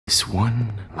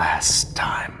one last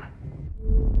time.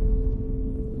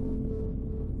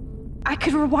 I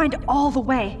could rewind all the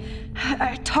way.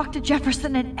 I talked to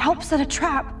Jefferson and helped set a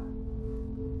trap.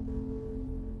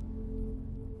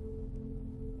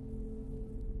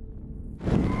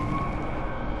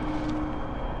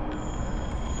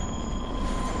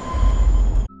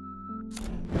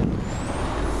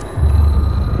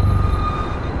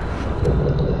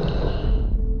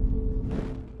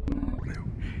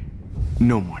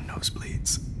 No more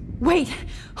nosebleeds. Wait,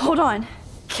 hold on.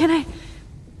 Can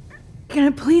I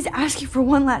please ask you for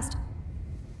one last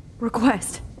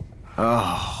request?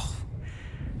 Oh,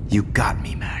 you got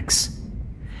me, Max.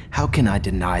 How can I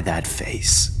deny that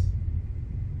face?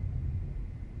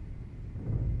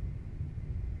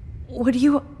 Would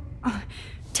you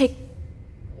take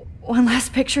one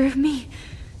last picture of me?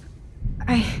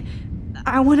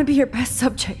 I want to be your best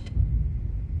subject.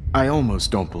 I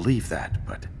almost don't believe that,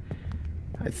 but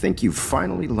I think you've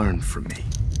finally learned from me.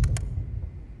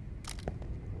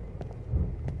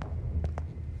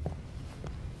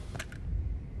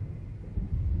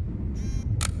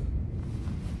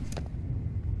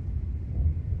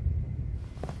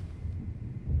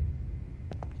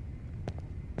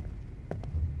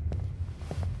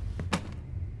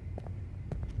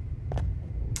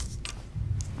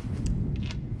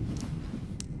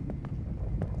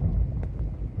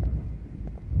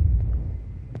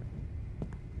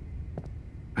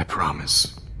 I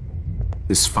promise,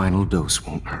 this final dose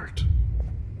won't hurt.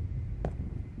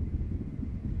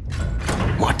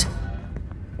 What?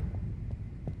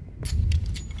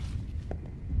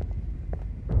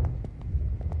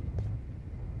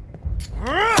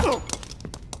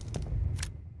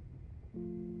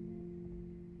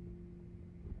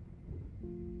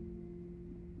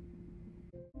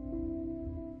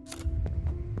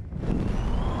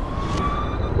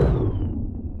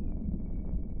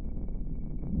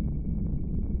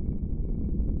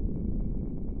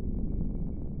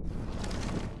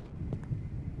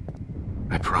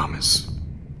 I promise,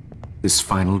 this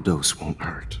final dose won't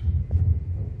hurt.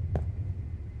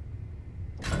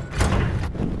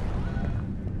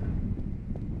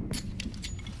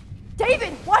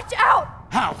 David, watch out!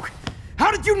 How?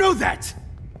 How did you know that?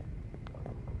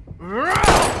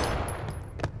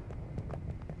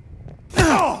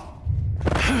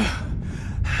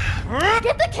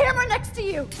 Get the camera next to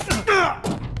you!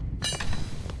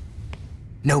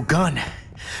 No gun,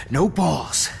 no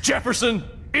balls. Jefferson,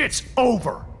 it's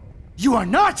over. You are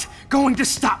not going to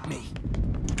stop me.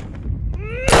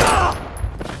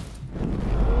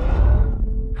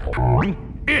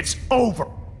 It's over.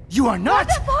 You are not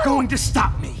going to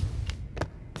stop me.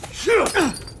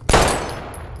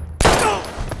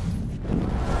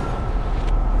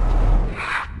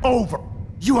 Over.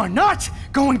 You are not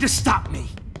going to stop me.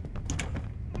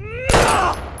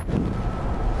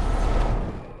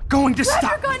 Going to Grab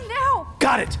stop your gun me. now!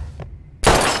 Got it.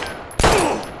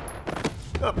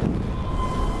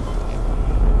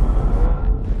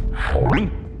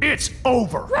 It's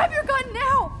over. Grab your gun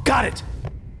now! Got it.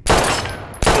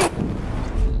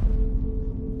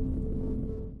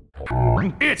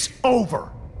 It's over.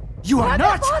 You are Grab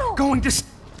not that bottle. going to.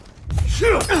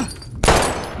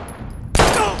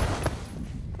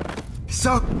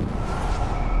 So.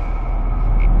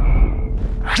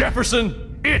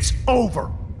 Jefferson, it's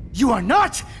over. You are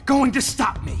not going to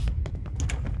stop me.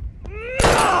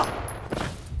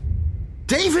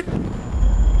 David!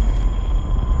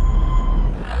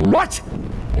 What?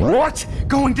 What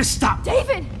going to stop?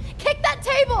 David, kick that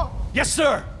table! Yes,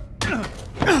 sir.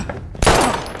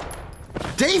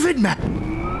 David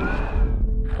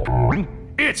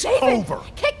It's David, over.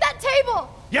 kick that table!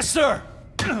 Yes, sir.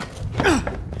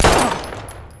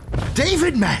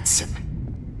 David Madsen.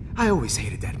 I always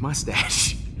hated that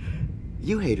mustache.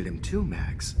 You hated him too,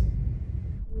 Max.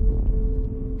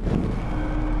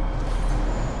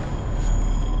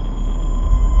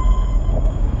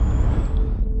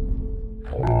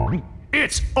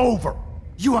 It's over.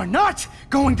 You are not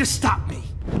going to stop me.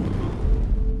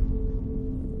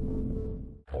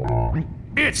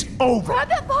 It's over. Grab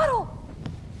that bottle!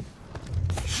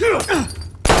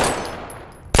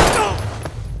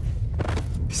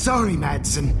 Sorry,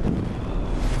 Madsen.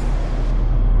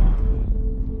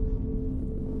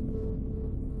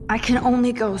 I can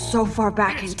only go so far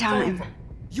back in time.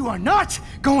 You are not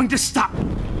going to stop.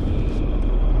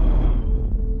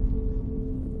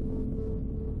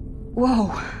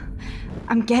 Whoa.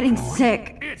 I'm getting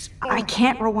sick. It's I over.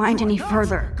 can't rewind any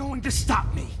further. Going to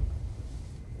stop me.